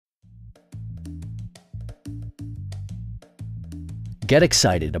Get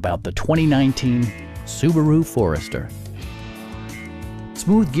excited about the 2019 Subaru Forester.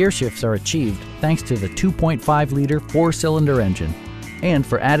 Smooth gear shifts are achieved thanks to the 2.5-liter four-cylinder engine. And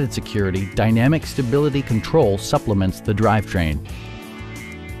for added security, dynamic stability control supplements the drivetrain.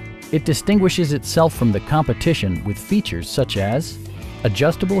 It distinguishes itself from the competition with features such as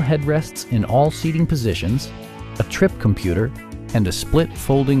adjustable headrests in all seating positions, a trip computer, and a split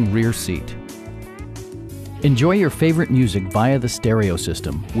folding rear seat. Enjoy your favorite music via the stereo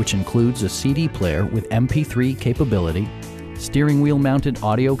system, which includes a CD player with MP3 capability, steering wheel mounted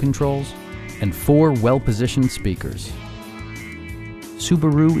audio controls, and 4 well-positioned speakers.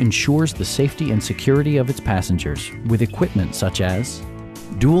 Subaru ensures the safety and security of its passengers with equipment such as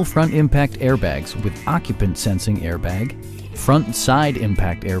dual front impact airbags with occupant sensing airbag, front and side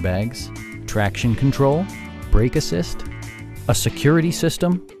impact airbags, traction control, brake assist, a security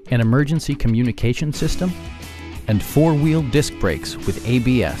system, an emergency communication system, and 4-wheel disc brakes with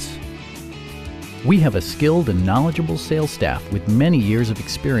ABS. We have a skilled and knowledgeable sales staff with many years of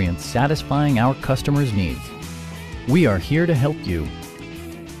experience satisfying our customers' needs. We are here to help you.